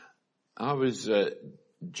I was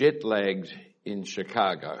jet lagged in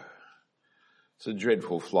Chicago. It's a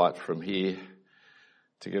dreadful flight from here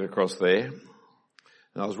to get across there.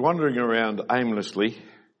 And I was wandering around aimlessly,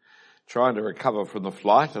 trying to recover from the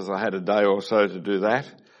flight, as I had a day or so to do that,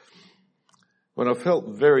 when I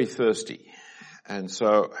felt very thirsty. And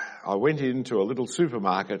so I went into a little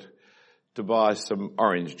supermarket to buy some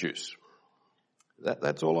orange juice.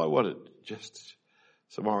 That's all I wanted, just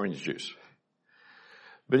some orange juice.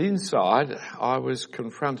 But inside, I was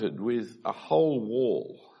confronted with a whole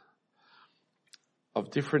wall of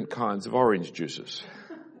different kinds of orange juices.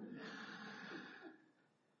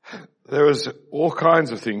 There was all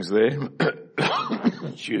kinds of things there.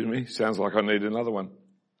 Excuse me, sounds like I need another one.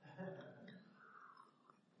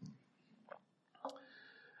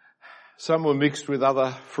 Some were mixed with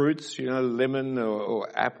other fruits, lemon or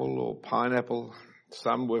apple or pineapple.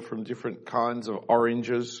 Some were from different kinds of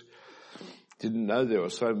oranges. Didn't know there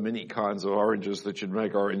were so many kinds of oranges that you'd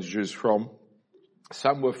make orange juice from.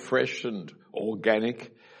 Some were fresh and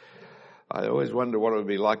organic. I always wonder what it would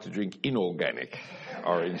be like to drink inorganic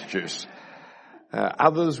orange juice.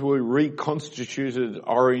 Others were reconstituted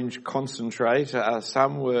orange concentrate.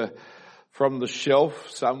 Some were from the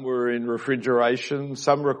shelf. Some were in refrigeration.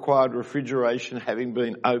 Some required refrigeration having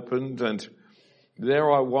been opened. And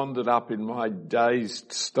there I wandered up in my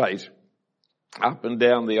dazed state, up and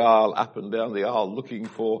down the aisle, looking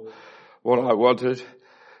for what I wanted.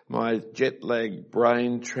 My jet-lagged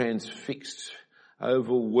brain transfixed,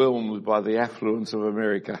 overwhelmed by the affluence of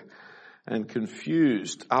America, and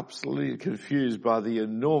confused, absolutely confused by the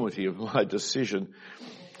enormity of my decision,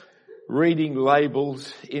 reading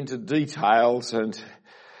labels into details and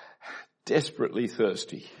desperately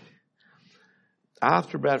thirsty.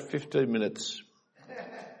 After about 15 minutes,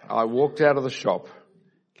 I walked out of the shop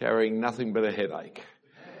carrying nothing but a headache,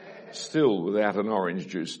 still without an orange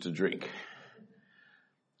juice to drink.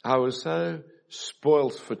 I was so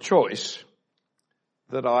spoilt for choice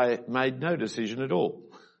that I made no decision at all.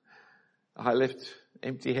 I left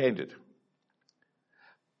empty-handed.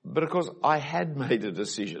 But of course, I had made a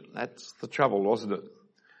decision. That's the trouble, wasn't it?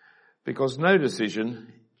 Because no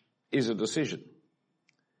decision is a decision.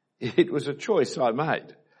 It was a choice I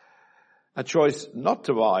made. A choice not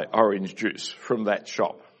to buy orange juice from that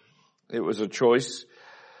shop. It was a choice,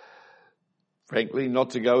 frankly, not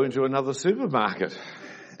to go into another supermarket.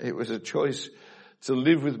 It was a choice to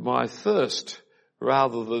live with my thirst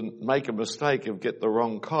rather than make a mistake of get the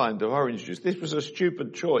wrong kind of orange juice. This was a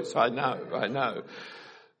stupid choice, I know.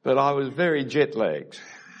 But I was very jet-lagged.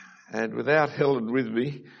 And without Helen with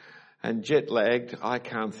me and jet-lagged, I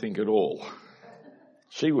can't think at all.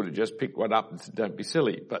 She would have just picked one up and said, don't be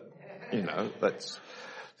silly. But, that's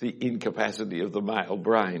the incapacity of the male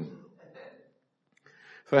brain.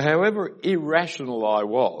 For however irrational I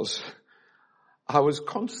was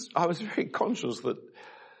very conscious that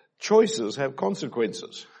choices have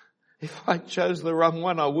consequences. If I chose the wrong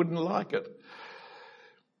one, I wouldn't like it.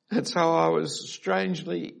 And so I was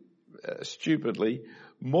strangely, stupidly,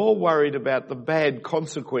 more worried about the bad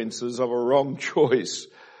consequences of a wrong choice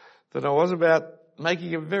than I was about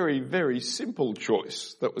making a very, very simple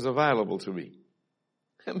choice that was available to me.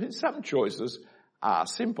 I mean, some choices are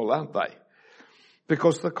simple, aren't they?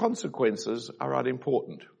 Because the consequences are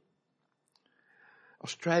unimportant.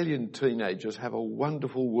 Australian teenagers have a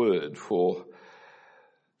wonderful word for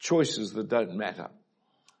choices that don't matter.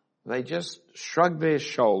 They just shrug their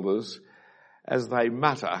shoulders as they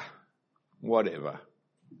mutter, whatever.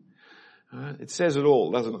 It says it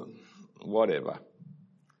all, doesn't it? Whatever.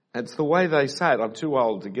 It's the way they say it. I'm too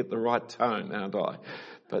old to get the right tone, aren't I?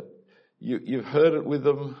 But you've heard it with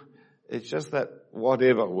them. It's just that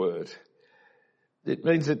whatever word. It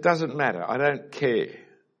means it doesn't matter. I don't care.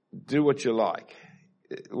 Do what you like.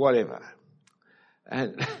 Whatever.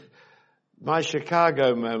 And my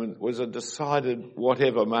Chicago moment was a decided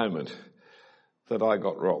whatever moment that I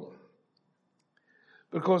got wrong.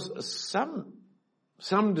 Because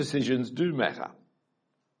some decisions do matter.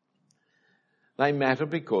 They matter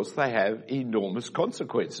because they have enormous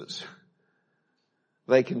consequences.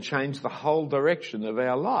 They can change the whole direction of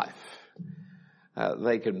our life.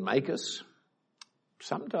 They can make us.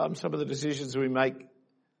 Sometimes some of the decisions we make,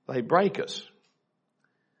 they break us.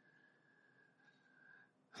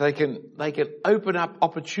 They can open up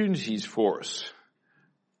opportunities for us,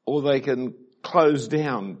 or they can close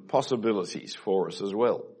down possibilities for us as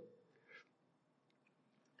well.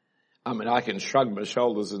 I mean, I can shrug my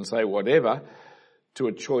shoulders and say whatever to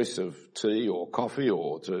a choice of tea or coffee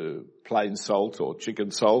or to plain salt or chicken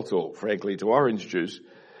salt or, frankly, to orange juice.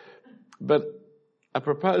 But a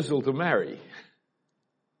proposal to marry,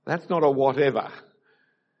 that's not a whatever.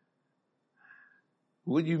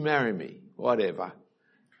 Will you marry me? Whatever.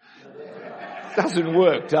 Doesn't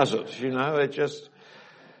work, does it? You know,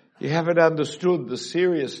 you haven't understood the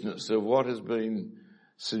seriousness of what has been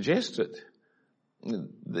suggested.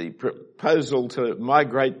 The proposal to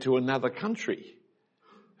migrate to another country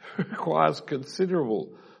requires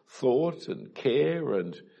considerable thought and care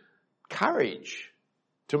and courage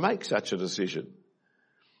to make such a decision.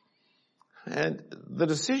 And the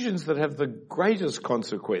decisions that have the greatest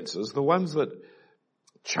consequences, the ones that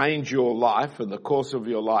change your life and the course of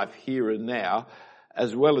your life here and now,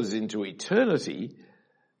 as well as into eternity,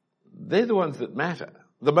 they're the ones that matter.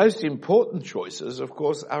 The most important choices, of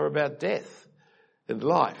course, are about death and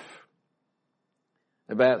life,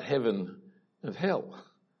 about heaven and hell.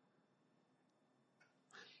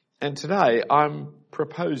 And today I'm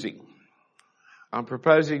proposing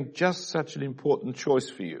just such an important choice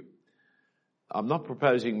for you. I'm not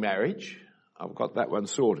proposing marriage. I've got that one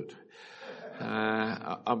sorted.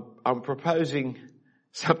 I'm proposing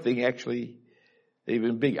something actually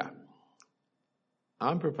even bigger.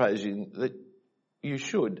 I'm proposing that you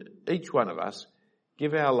should, each one of us,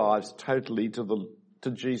 give our lives totally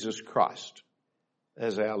to Jesus Christ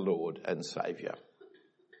as our Lord and Saviour.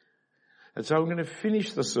 And so I'm going to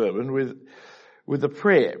finish the sermon with a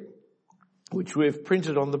prayer, which we've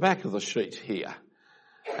printed on the back of the sheet here.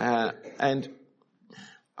 And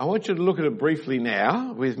I want you to look at it briefly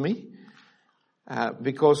now with me,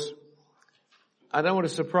 because I don't want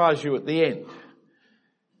to surprise you at the end.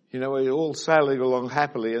 You know, we're all sailing along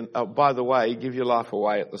happily and, by the way, give your life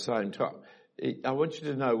away at the same time. I want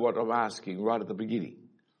you to know what I'm asking right at the beginning.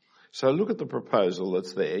 So look at the proposal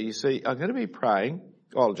that's there. You see, I'm going to be praying.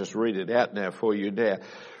 I'll just read it out now for you now.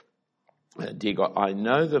 Dear God, I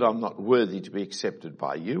know that I'm not worthy to be accepted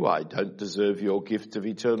by you. I don't deserve your gift of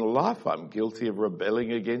eternal life. I'm guilty of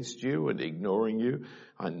rebelling against you and ignoring you.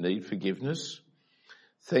 I need forgiveness.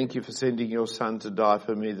 Thank you for sending your Son to die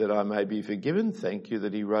for me that I may be forgiven. Thank you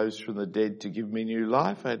that he rose from the dead to give me new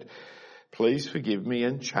life. And please forgive me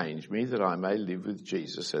and change me that I may live with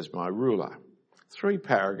Jesus as my ruler. 3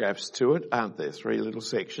 paragraphs to it, aren't there? 3 little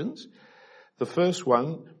sections. The first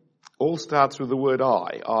one all starts with the word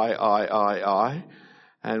I.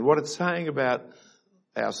 And what it's saying about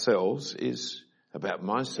ourselves is, about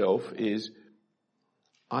myself, is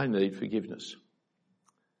I need forgiveness.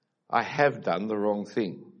 I have done the wrong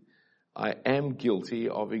thing. I am guilty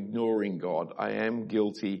of ignoring God. I am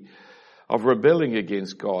guilty of rebelling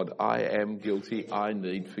against God. I am guilty. I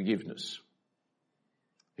need forgiveness.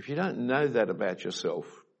 If you don't know that about yourself,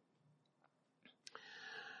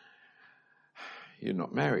 you're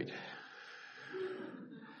not married.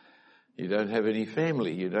 You don't have any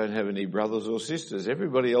family. You don't have any brothers or sisters.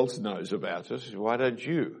 Everybody else knows about it. Why don't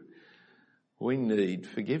you? We need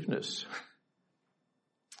forgiveness.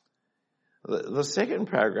 The second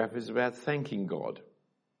paragraph is about thanking God.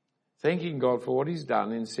 Thanking God for what he's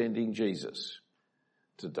done in sending Jesus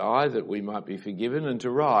to die that we might be forgiven and to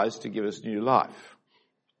rise to give us new life.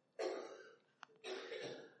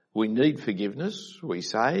 We need forgiveness, we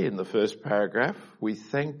say in the first paragraph. We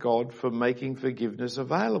thank God for making forgiveness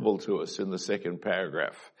available to us in the second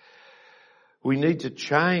paragraph. We need to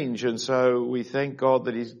change, and so we thank God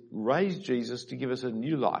that he's raised Jesus to give us a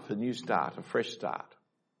new life, a new start, a fresh start.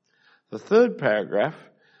 The third paragraph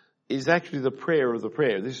is actually the prayer of the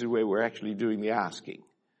prayer. This is where we're actually doing the asking.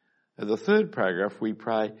 In the third paragraph we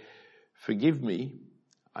pray, forgive me,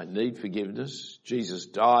 I need forgiveness. Jesus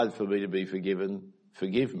died for me to be forgiven.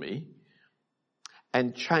 Forgive me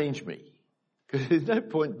and change me. Because there's no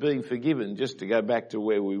point being forgiven just to go back to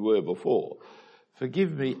where we were before.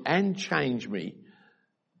 Forgive me and change me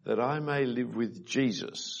that I may live with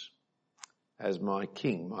Jesus as my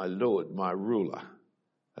King, my Lord, my ruler,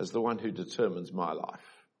 as the one who determines my life.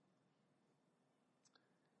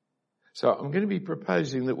 So I'm going to be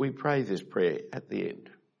proposing that we pray this prayer at the end.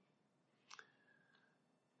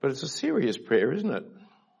 But it's a serious prayer, isn't it?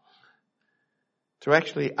 To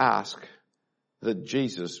actually ask that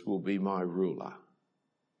Jesus will be my ruler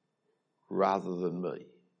rather than me.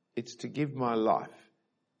 It's to give my life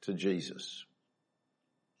to Jesus.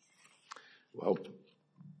 Well,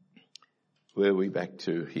 where are we back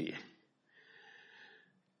to here?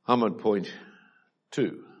 I'm on point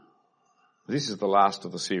 2. This is the last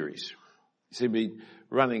of the series. You see, been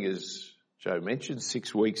running, as Joe mentioned,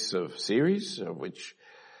 6 weeks of series, of which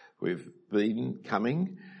we've been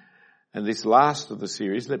coming. And this last of the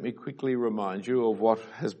series, let me quickly remind you of what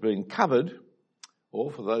has been covered,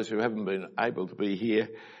 or for those who haven't been able to be here,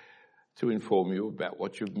 to inform you about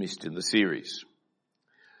what you've missed in the series.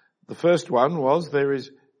 The first one was there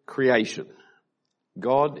is creation.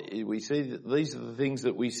 God, we see that these are the things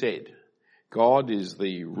that we said. God is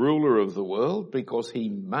the ruler of the world because he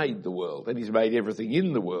made the world and he's made everything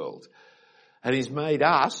in the world. And he's made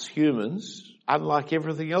us, humans, unlike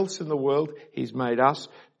everything else in the world, he's made us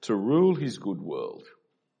to rule his good world,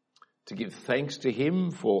 to give thanks to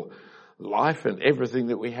him for life and everything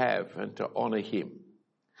that we have and to honour him.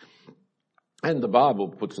 And the Bible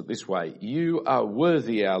puts it this way: you are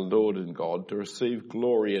worthy, our Lord and God, to receive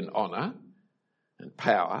glory and honour and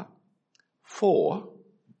power,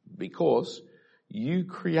 because you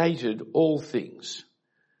created all things,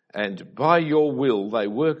 and by your will they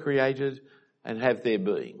were created and have their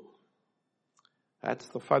being. That's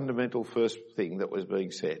the fundamental first thing that was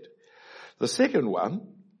being said. The second one,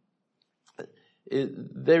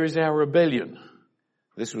 there is our rebellion.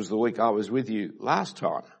 This was the week I was with you last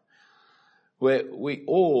time, where we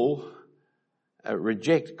all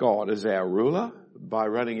reject God as our ruler by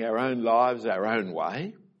running our own lives our own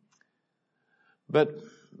way. But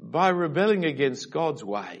by rebelling against God's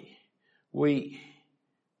way, we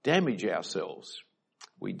damage ourselves,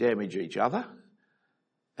 we damage each other,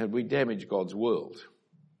 and we damage God's world.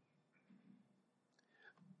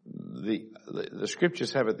 The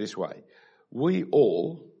scriptures have it this way: we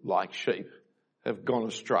all, like sheep, have gone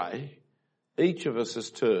astray. Each of us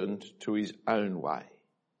has turned to his own way.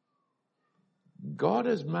 God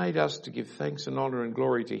has made us to give thanks and honour and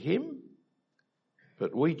glory to him,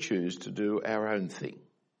 but we choose to do our own thing.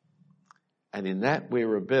 And in that we're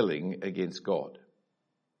rebelling against God.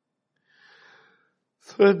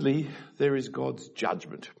 Thirdly, there is God's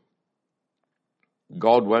judgment.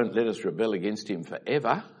 God won't let us rebel against him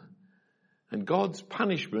forever. And God's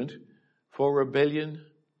punishment for rebellion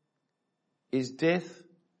is death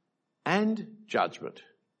and judgment.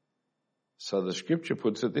 So the scripture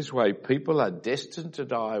puts it this way: people are destined to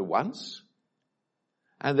die once,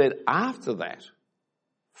 and then after that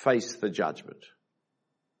face the judgment.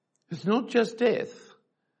 It's not just death,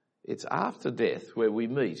 it's after death where we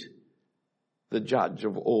meet the judge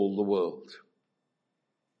of all the world.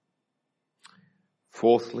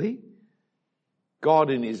 Fourthly, God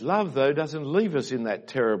in his love, though, doesn't leave us in that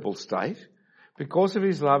terrible state. Because of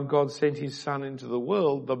his love, God sent his Son into the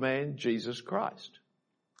world, the man Jesus Christ.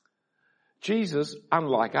 Jesus,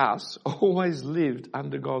 unlike us, always lived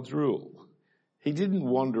under God's rule. He didn't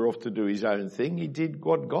wander off to do his own thing. He did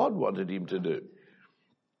what God wanted him to do.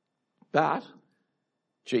 But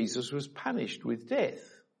Jesus was punished with death.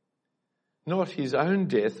 Not his own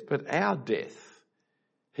death, but our death.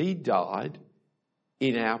 He died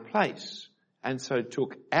in our place and so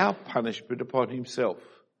took our punishment upon himself.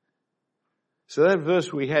 So that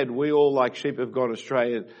verse we had, we all like sheep have gone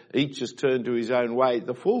astray and each has turned to his own way.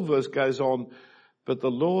 The full verse goes on, but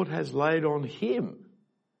the Lord has laid on him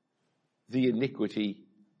the iniquity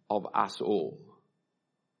of us all.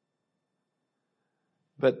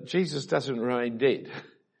 But Jesus doesn't remain dead.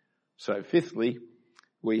 So fifthly,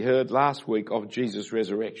 we heard last week of Jesus'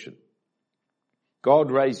 resurrection.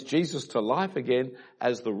 God raised Jesus to life again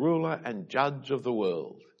as the ruler and judge of the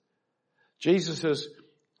world. Jesus has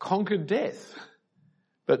conquered death,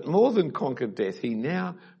 but more than conquered death, he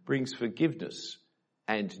now brings forgiveness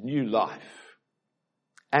and new life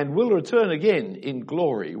and will return again in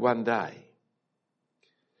glory one day.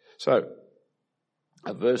 So,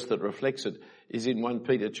 a verse that reflects it is in 1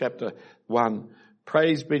 Peter chapter 1.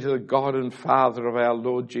 Praise be to the God and Father of our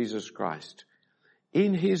Lord Jesus Christ.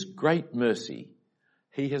 In his great mercy,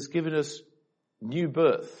 he has given us new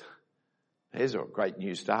birth. There's a great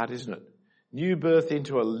new start, isn't it? New birth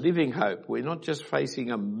into a living hope. We're not just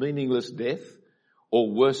facing a meaningless death,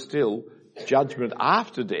 or worse still, judgment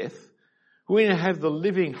after death. We now have the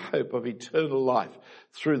living hope of eternal life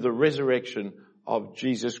through the resurrection of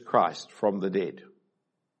Jesus Christ from the dead.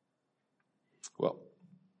 Well,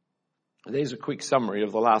 there's a quick summary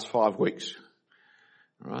of the last 5 weeks,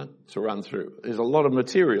 right, to run through. There's a lot of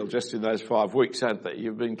material just in those 5 weeks, aren't there?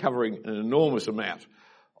 You've been covering an enormous amount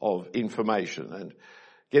of information, and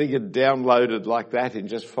getting it downloaded like that in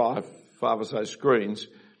just five or so screens,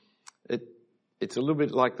 it's a little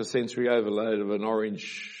bit like the sensory overload of an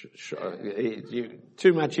orange.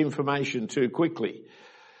 Too much information too quickly.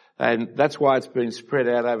 And that's why it's been spread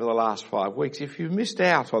out over the last 5 weeks. If you've missed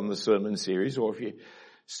out on the sermon series, or if you're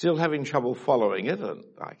still having trouble following it, and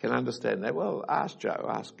I can understand that, well, ask Joe,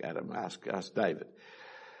 ask Adam, ask David.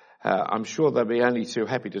 I'm sure they'll be only too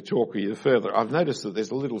happy to talk with you further. I've noticed that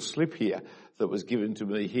there's a little slip here that was given to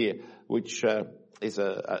me here, which is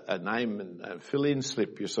a name and fill-in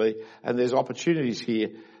slip, you see. And there's opportunities here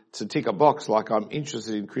to tick a box like I'm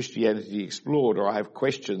interested in Christianity Explored, or I have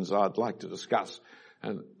questions I'd like to discuss.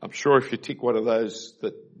 And I'm sure if you tick one of those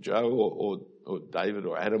that Joe or David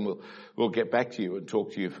or Adam will get back to you and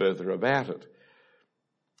talk to you further about it.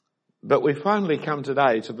 But we finally come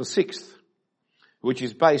today to the sixth, which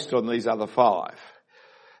is based on these other five.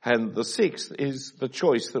 And the sixth is the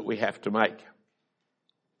choice that we have to make.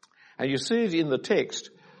 And you see it in the text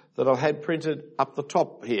that I had printed up the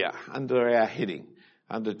top here under our heading,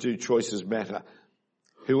 under Do Choices Matter.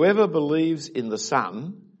 Whoever believes in the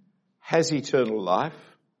Son has eternal life.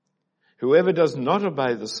 Whoever does not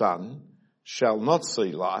obey the Son shall not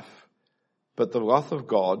see life, but the wrath of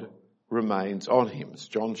God remains on him. It's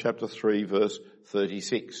John chapter 3 verse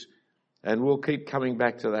 36. And we'll keep coming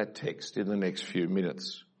back to that text in the next few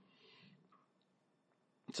minutes.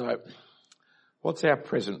 So, what's our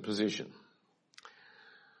present position?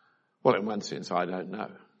 Well, in one sense, I don't know.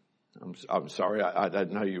 I'm sorry, I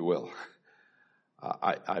don't know you well.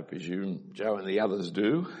 I presume Joe and the others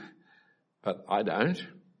do, but I don't.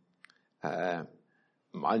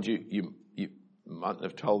 Mind you, you mightn't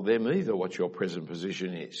have told them either what your present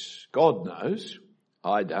position is. God knows.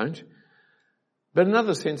 I don't. But in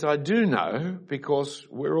another sense, I do know because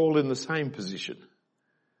we're all in the same position.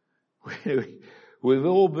 We've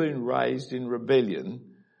all been raised in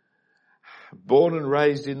rebellion, born and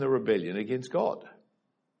raised in the rebellion against God.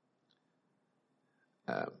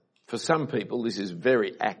 For some people, this is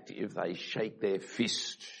very active. They shake their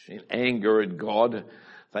fist in anger at God.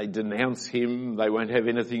 They denounce him. They won't have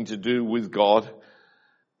anything to do with God.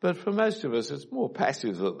 But for most of us, it's more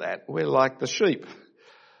passive than that. We're like the sheep.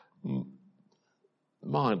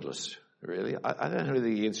 Mindless, really. I don't have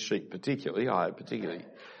anything against sheep particularly. I particularly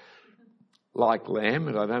like lamb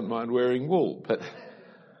and I don't mind wearing wool, but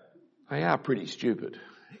they are pretty stupid,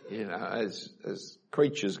 as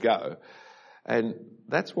creatures go. And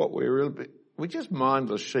that's what we're just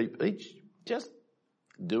mindless sheep, each just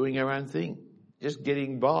doing our own thing, just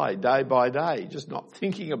getting by day, just not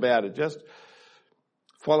thinking about it, just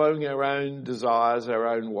following our own desires, our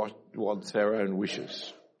own wants, our own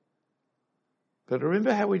wishes. But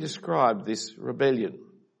remember how we described this rebellion.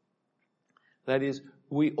 That is,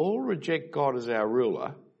 we all reject God as our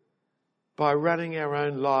ruler by running our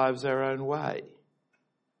own lives our own way.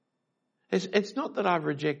 It's not that I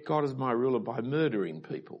reject God as my ruler by murdering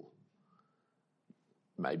people.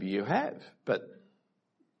 Maybe you have, but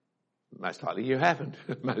most likely you haven't.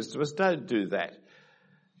 Most of us don't do that.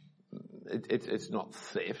 It's not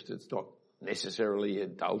theft. It's not necessarily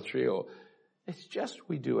adultery, it's just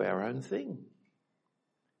we do our own thing.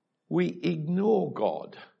 We ignore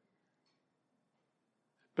God.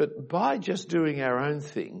 But by just doing our own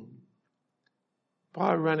thing,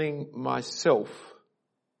 by running myself,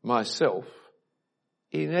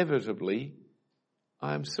 inevitably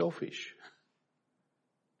I am selfish.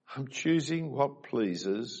 I'm choosing what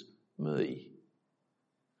pleases me.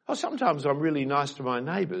 Sometimes I'm really nice to my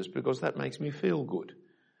neighbours because that makes me feel good.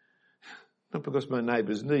 Not because my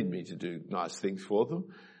neighbours need me to do nice things for them.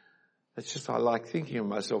 It's just I like thinking of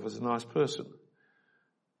myself as a nice person.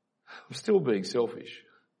 I'm still being selfish.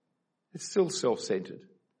 It's still self-centred.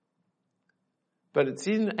 But it's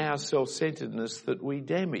in our self-centredness that we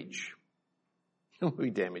damage. We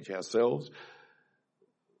damage ourselves.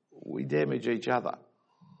 We damage each other.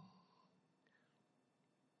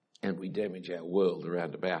 And we damage our world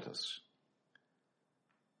around about us.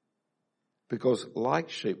 Because like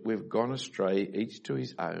sheep, we've gone astray, each to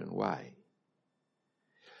his own way.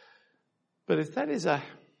 But if that is a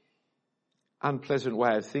unpleasant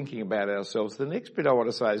way of thinking about ourselves, the next bit I want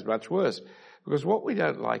to say is much worse. Because what we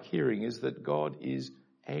don't like hearing is that God is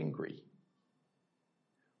angry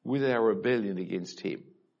with our rebellion against him.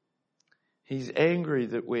 He's angry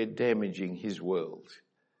that we're damaging his world.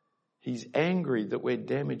 He's angry that we're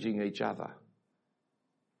damaging each other.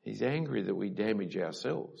 He's angry that we damage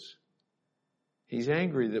ourselves. He's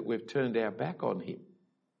angry that we've turned our back on him.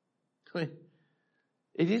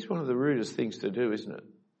 It is one of the rudest things to do, isn't it?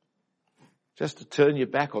 Just to turn your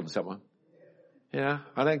back on someone. I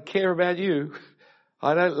don't care about you.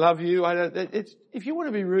 I don't love you. If you want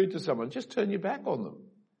to be rude to someone, just turn your back on them.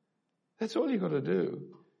 That's all you've got to do.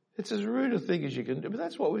 It's as rude a thing as you can do, but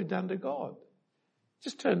that's what we've done to God.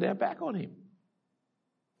 Just turned our back on him.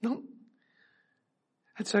 No.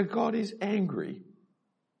 And so God is angry.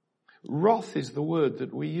 Wrath is the word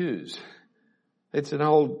that we use. It's an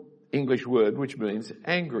old English word which means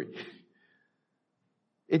angry.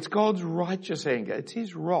 It's God's righteous anger. It's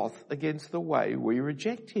his wrath against the way we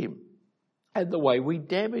reject him and the way we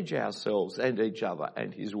damage ourselves and each other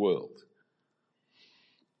and his world.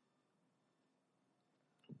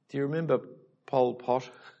 Do you remember Pol Pot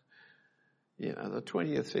You know, the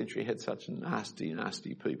 20th century had such nasty,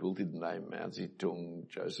 nasty people, didn't they? Mao Zedong,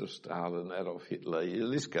 Joseph Stalin, Adolf Hitler. The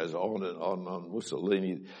list goes on and on,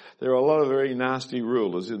 Mussolini. There are a lot of very nasty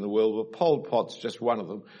rulers in the world, but Pol Pot's just one of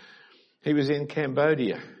them. He was in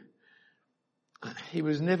Cambodia. He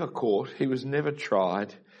was never caught. He was never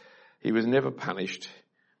tried. He was never punished.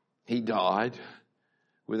 He died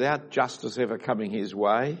without justice ever coming his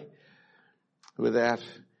way, without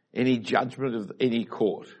any judgment of any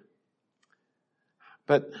court.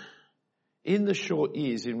 But in the short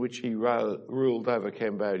years in which he ruled over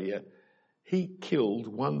Cambodia, he killed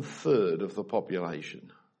 1/3 of the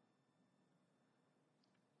population.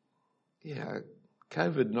 Yeah,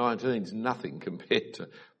 COVID-19 is nothing compared to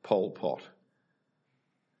Pol Pot.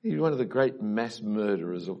 He's one of the great mass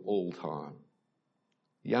murderers of all time.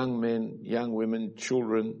 Young men, young women,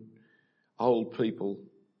 children, old people.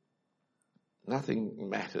 Nothing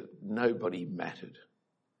mattered. Nobody mattered.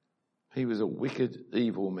 He was a wicked,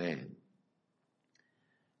 evil man.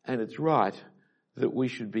 And it's right that we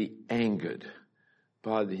should be angered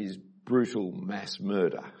by his brutal mass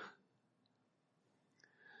murder.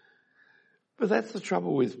 But that's the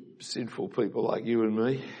trouble with sinful people like you and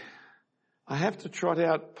me. I have to trot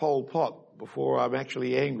out Pol Pot before I'm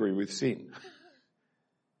actually angry with sin.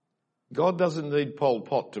 God doesn't need Pol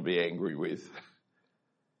Pot to be angry with.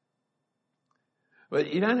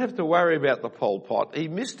 But you don't have to worry about the Pol Pot. He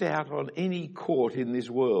missed out on any court in this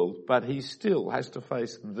world, but he still has to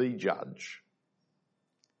face the judge.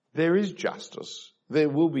 There is justice. There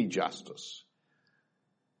will be justice.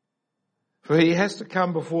 For he has to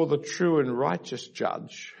come before the true and righteous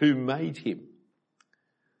judge who made him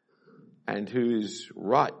and who is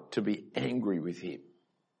right to be angry with him.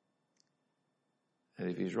 And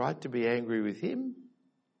if he's right to be angry with him,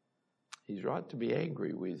 he's right to be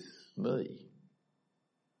angry with me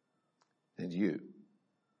and you.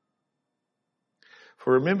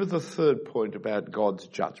 For remember the third point about God's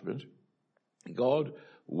judgment. God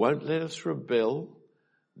won't let us rebel.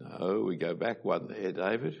 No, we go back one there,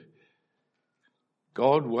 David.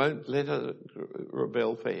 God won't let us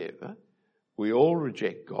rebel forever. We all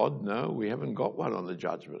reject God. No, we haven't got one on the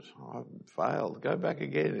judgment. I've failed. Go back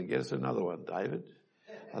again and get us another one, David.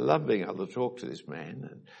 I love being able to talk to this man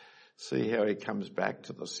and see how he comes back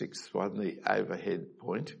to the sixth one, the overhead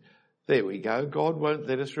point. There we go. God won't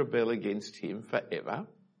let us rebel against him forever.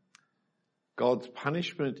 God's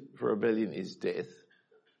punishment for rebellion is death.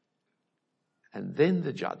 And then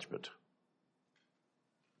the judgment.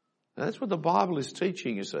 Now that's what the Bible is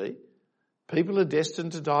teaching, you see. People are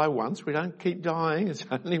destined to die once. We don't keep dying. It's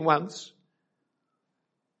only once.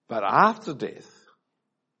 But after death,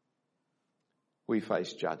 we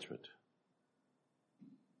face judgment.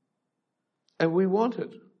 And we want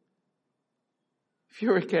it. If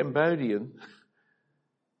you're a Cambodian,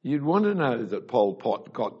 you'd want to know that Pol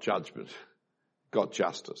Pot got judgment, got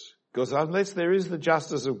justice. Because unless there is the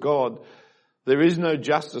justice of God, there is no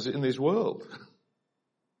justice in this world.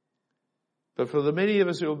 But for the many of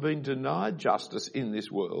us who have been denied justice in this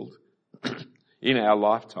world, in our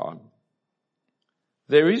lifetime,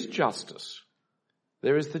 there is justice.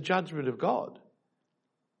 There is the judgment of God.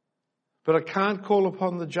 But I can't call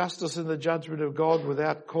upon the justice and the judgment of God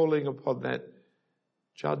without calling upon that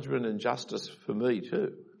judgment and justice for me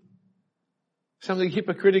too. Something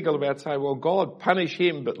hypocritical about saying, well, God, punish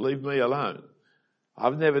him but leave me alone.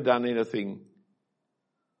 I've never done anything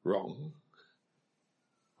wrong.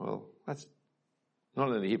 Well, that's not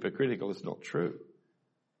only hypocritical, it's not true.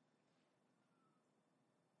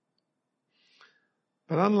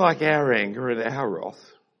 But unlike our anger and our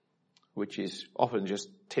wrath, which is often just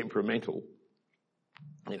temperamental,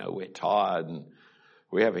 you know, we're tired and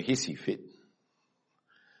we have a hissy fit,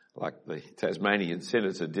 like the Tasmanian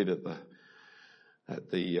senator did at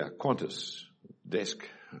the Qantas desk.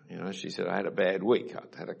 You know, she said, I had a bad week. I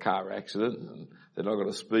had a car accident and then I got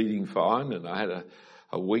a speeding fine and I had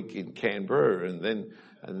a week in Canberra and then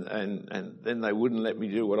they wouldn't let me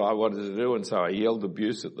do what I wanted to do, and so I yelled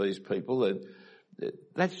abuse at these people. And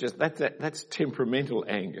that's temperamental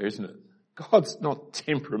anger, isn't it? God's not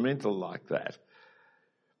temperamental like that.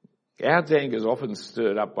 Our anger is often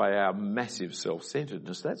stirred up by our massive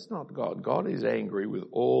self-centeredness. That's not God. God is angry with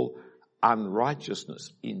all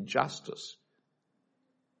unrighteousness, injustice,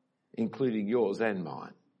 including yours and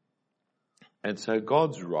mine. And so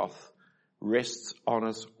God's wrath rests on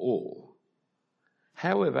us all.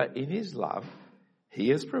 However, in his love, he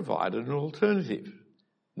has provided an alternative,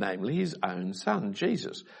 namely his own son,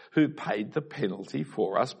 Jesus, who paid the penalty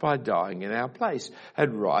for us by dying in our place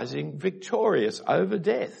and rising victorious over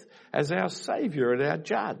death as our Saviour and our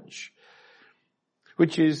Judge,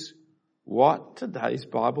 which is what today's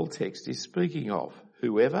Bible text is speaking of.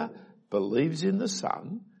 Whoever believes in the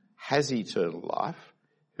Son has eternal life.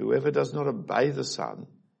 Whoever does not obey the Son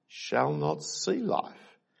shall not see life,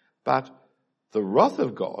 but the wrath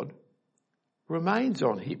of God remains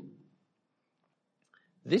on him.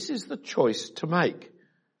 This is the choice to make.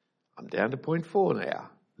 I'm down to point 4 now.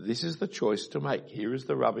 This is the choice to make. Here is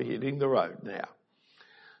the rubber hitting the road now.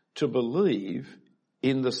 To believe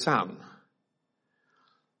in the Son,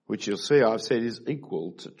 which you'll see I've said is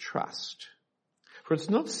equal to trust. For it's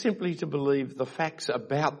not simply to believe the facts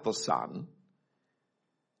about the Son,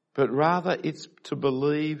 but rather it's to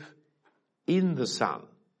believe in the Son.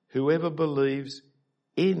 Whoever believes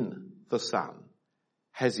in the Son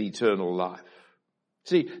has eternal life.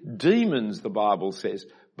 See, demons, the Bible says,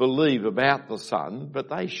 believe about the Son, but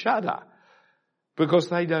they shudder because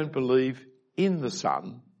they don't believe in the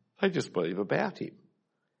Son. They just believe about him.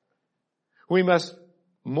 We must,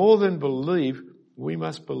 more than believe, we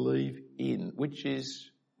must believe in, which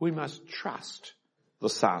is, we must trust the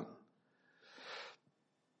Son.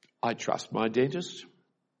 I trust my dentist.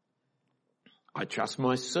 I trust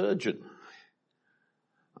my surgeon.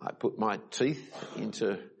 I put my teeth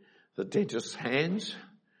into the dentist's hands.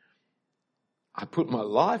 I put my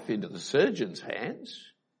life into the surgeon's hands.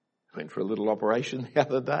 I went for a little operation the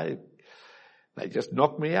other day. They just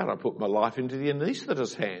knocked me out. I put my life into the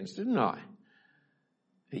anaesthetist's hands, didn't I?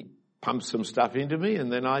 He pumped some stuff into me and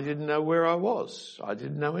then I didn't know where I was. I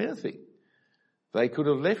didn't know anything. They could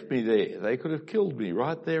have left me there. They could have killed me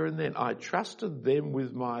right there and then. I trusted them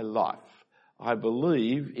with my life. I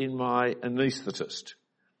believe in my anaesthetist.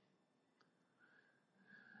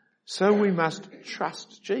 So we must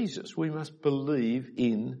trust Jesus. We must believe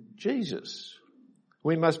in Jesus.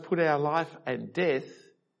 We must put our life and death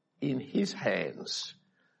in his hands.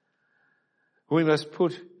 We must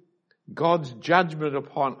put God's judgment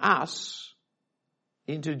upon us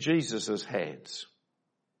into Jesus' hands.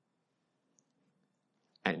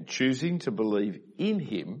 And choosing to believe in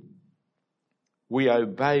him, we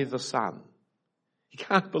obey the Son. You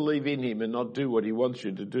can't believe in him and not do what he wants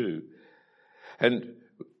you to do. And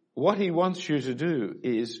what he wants you to do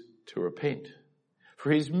is to repent.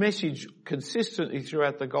 For his message consistently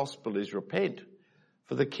throughout the gospel is repent,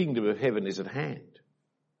 for the kingdom of heaven is at hand.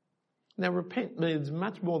 Now repent means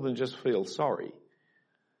much more than just feel sorry.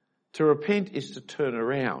 To repent is to turn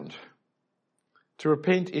around. To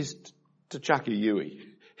repent is to chuck a U-ey,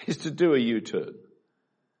 is to do a U-turn.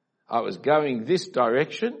 I was going this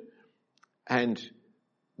direction and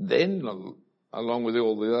then, along with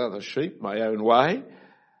all the other sheep, my own way,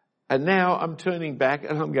 and now I'm turning back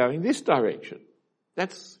and I'm going this direction.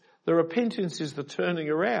 That's the repentance is the turning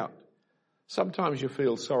around. Sometimes you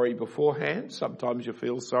feel sorry beforehand. Sometimes you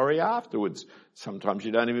feel sorry afterwards. Sometimes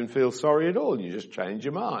you don't even feel sorry at all. You just change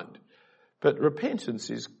your mind. But repentance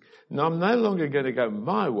is, no, I'm no longer going to go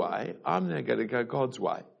my way. I'm now going to go God's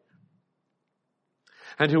way.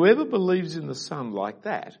 And whoever believes in the Son like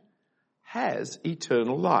that has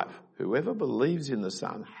eternal life. Whoever believes in the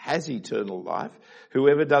Son has eternal life.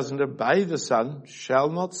 Whoever doesn't obey the Son shall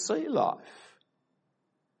not see life.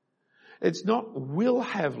 It's not will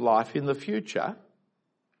have life in the future.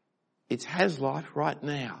 It has life right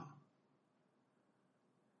now.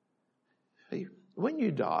 When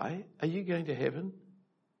you die, are you going to heaven?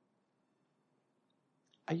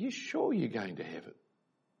 Are you sure you're going to heaven?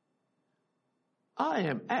 I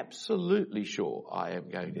am absolutely sure I am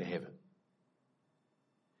going to heaven.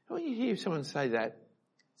 When you hear someone say that, it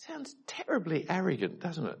sounds terribly arrogant,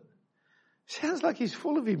 doesn't it? Sounds like he's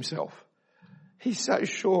full of himself. He's so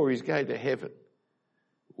sure he's going to heaven.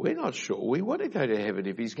 We're not sure we want to go to heaven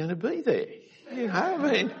if he's going to be there. You know, I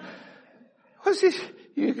mean, what's this?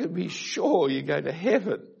 You can be sure you go to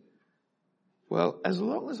heaven. Well, as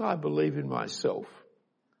long as I believe in myself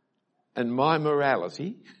and my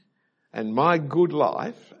morality and my good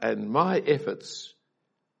life and my efforts,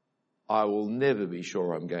 I will never be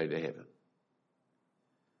sure I'm going to heaven.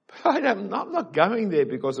 But I'm not going there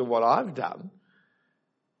because of what I've done.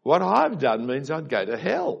 What I've done means I'd go to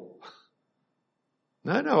hell.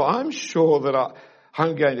 No, I'm sure that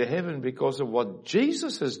I'm going to heaven because of what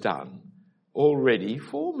Jesus has done already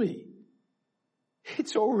for me.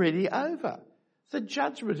 It's already over. The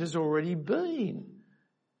judgment has already been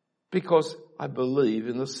because I believe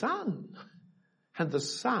in the Son. And the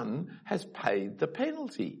Son has paid the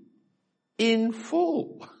penalty in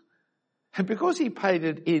full. And because he paid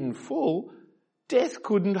it in full, death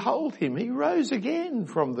couldn't hold him. He rose again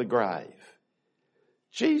from the grave.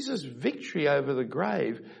 Jesus' victory over the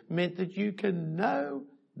grave meant that you can know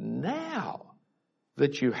now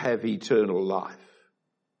that you have eternal life.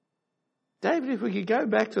 David, if we could go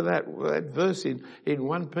back to that verse in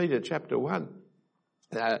 1 Peter chapter 1,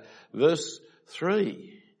 verse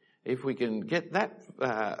 3, if we can get that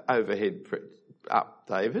overhead up,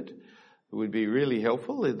 David, it would be really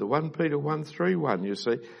helpful. In the 1 Peter 1:3-1, you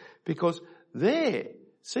see, because there,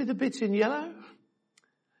 see the bits in yellow?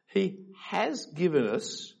 He has given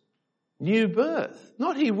us new birth.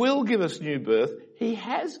 Not he will give us new birth, he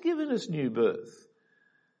has given us new birth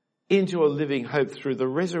into a living hope through the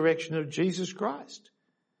resurrection of Jesus Christ.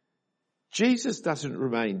 Jesus doesn't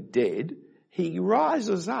remain dead. He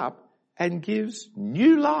rises up and gives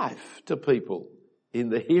new life to people in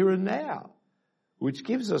the here and now, which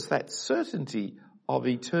gives us that certainty of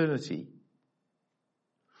eternity.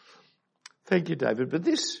 Thank you, David. But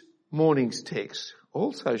this morning's text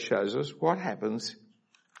also shows us what happens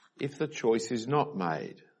if the choice is not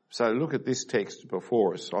made. So look at this text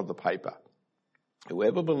before us on the paper.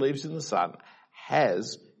 Whoever believes in the Son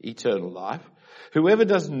has eternal life. Whoever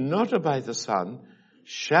does not obey the Son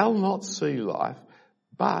shall not see life,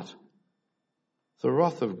 but the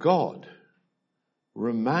wrath of God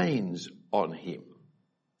remains on him.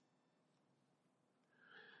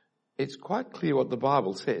 It's quite clear what the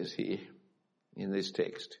Bible says here in this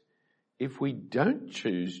text. If we don't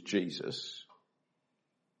choose Jesus,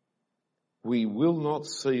 we will not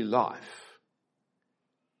see life,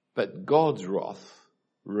 but God's wrath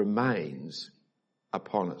remains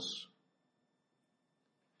upon us.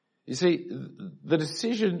 You see, the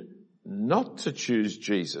decision not to choose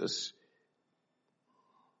Jesus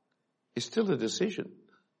is still a decision.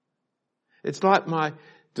 It's like my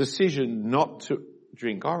decision not to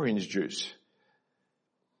drink orange juice.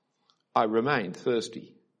 I remain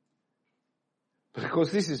thirsty. But of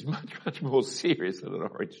course this is much, much more serious than an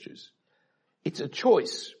orange juice. It's a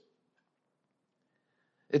choice.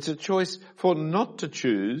 It's a choice, for not to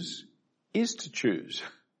choose is to choose.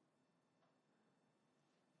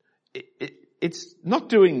 It's not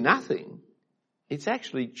doing nothing. It's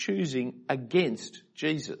actually choosing against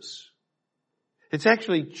Jesus. It's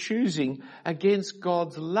actually choosing against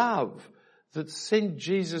God's love that sent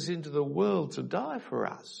Jesus into the world to die for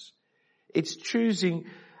us. It's choosing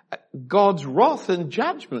God's wrath and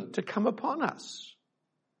judgment to come upon us.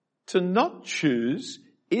 To not choose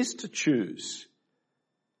is to choose.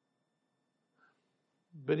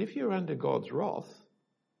 But if you're under God's wrath,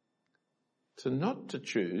 to not to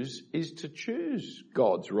choose is to choose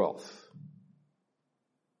God's wrath.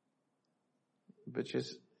 But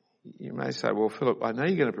you may say, well, Philip, I know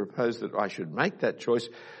you're going to propose that I should make that choice,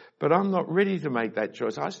 but I'm not ready to make that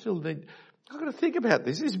choice. I've got to think about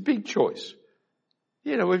this. This is a big choice.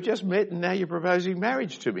 You know, we've just met and now you're proposing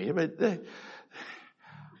marriage to me.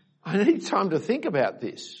 I need time to think about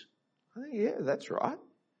this. I think, yeah, that's right.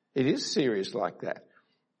 It is serious like that.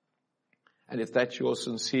 And if that's your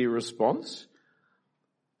sincere response,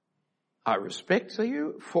 I respect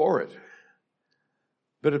you for it.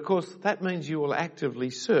 But of course, that means you will actively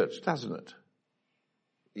search, doesn't it?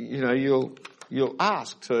 You know, you'll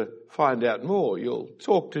ask to find out more. You'll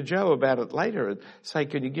talk to Joe about it later and say,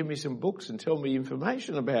 can you give me some books and tell me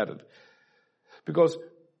information about it? Because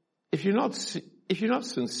if you're not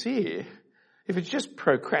sincere, if it's just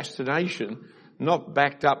procrastination, not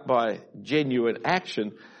backed up by genuine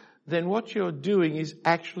action, then what you're doing is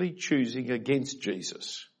actually choosing against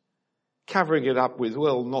Jesus. Covering it up with,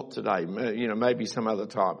 well, not today, you know, maybe some other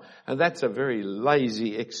time. And that's a very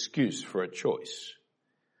lazy excuse for a choice.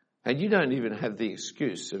 And you don't even have the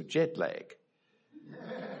excuse of jet lag.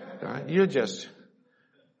 Right? You're just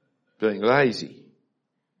being lazy.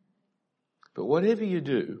 But whatever you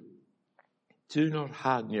do not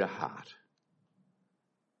harden your heart.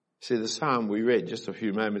 See, the psalm we read just a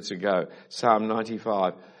few moments ago, Psalm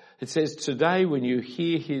 95, it says, today when you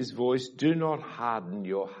hear his voice, do not harden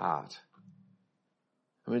your heart.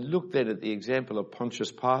 I mean, look then at the example of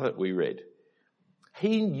Pontius Pilate we read.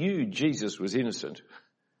 He knew Jesus was innocent,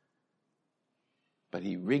 but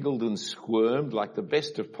he wriggled and squirmed like the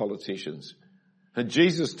best of politicians. And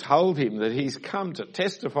Jesus told him that he's come to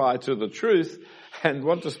testify to the truth. And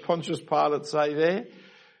what does Pontius Pilate say there?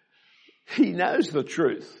 He knows the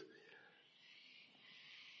truth,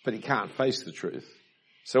 but he can't face the truth.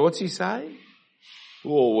 So what's he say?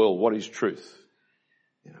 Oh, well, what is truth?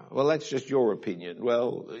 You know, well, that's just your opinion.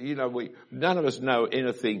 Well, you know, none of us know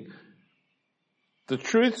anything. The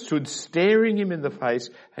truth stood staring him in the face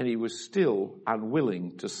and he was still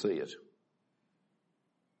unwilling to see it.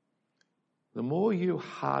 The more you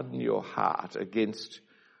harden your heart against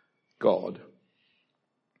God,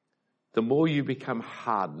 the more you become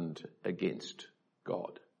hardened against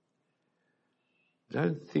God.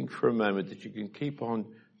 Don't think for a moment that you can keep on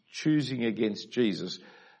choosing against Jesus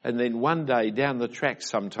And then one day down the track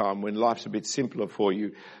sometime when life's a bit simpler for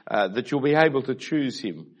you, that you'll be able to choose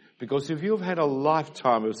him. Because if you've had a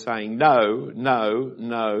lifetime of saying no, no,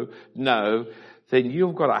 no, no, then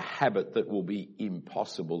you've got a habit that will be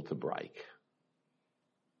impossible to break.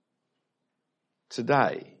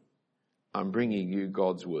 Today, I'm bringing you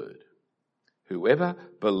God's word. Whoever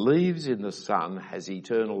believes in the Son has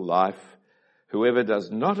eternal life. Whoever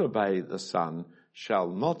does not obey the Son shall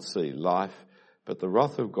not see life, but the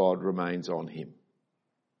wrath of God remains on him.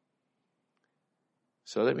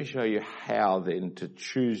 So let me show you how then to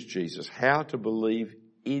choose Jesus, how to believe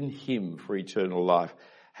in him for eternal life,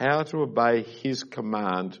 how to obey his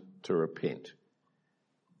command to repent.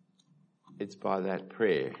 It's by that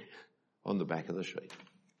prayer on the back of the sheet.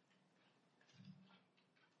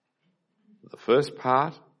 The first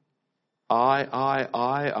part,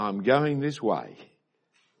 I'm going this way,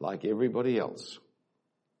 like everybody else.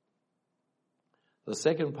 The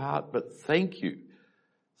second part, but thank you.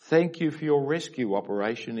 Thank you for your rescue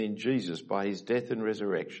operation in Jesus by his death and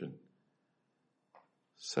resurrection.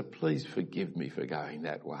 So please forgive me for going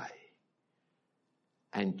that way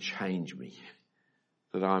and change me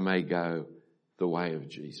that I may go the way of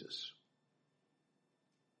Jesus.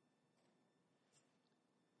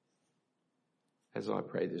 As I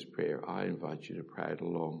pray this prayer, I invite you to pray it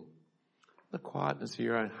along the quietness of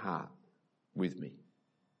your own heart with me.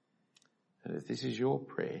 And if this is your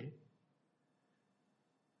prayer,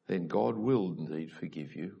 then God will indeed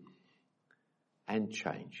forgive you and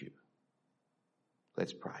change you.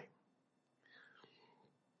 Let's pray.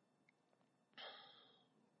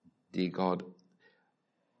 Dear God,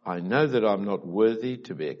 I know that I'm not worthy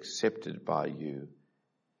to be accepted by you.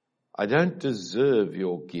 I don't deserve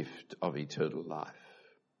your gift of eternal life.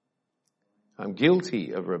 I'm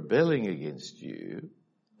guilty of rebelling against you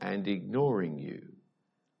and ignoring you.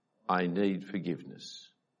 I need forgiveness.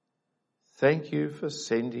 Thank you for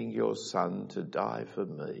sending your Son to die for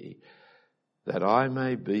me, that I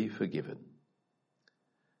may be forgiven.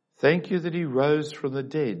 Thank you that he rose from the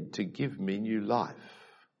dead to give me new life.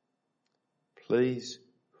 Please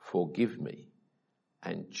forgive me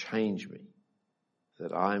and change me,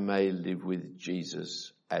 that I may live with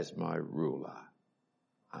Jesus as my ruler.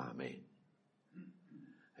 Amen.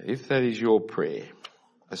 If that is your prayer,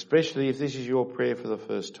 especially if this is your prayer for the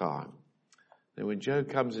first time, then when Joe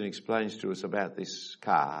comes and explains to us about this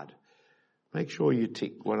card, make sure you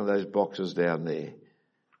tick one of those boxes down there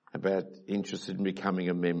about interested in becoming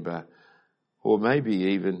a member, or maybe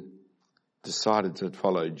even decided to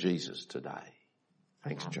follow Jesus today.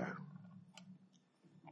 Thanks, Joe.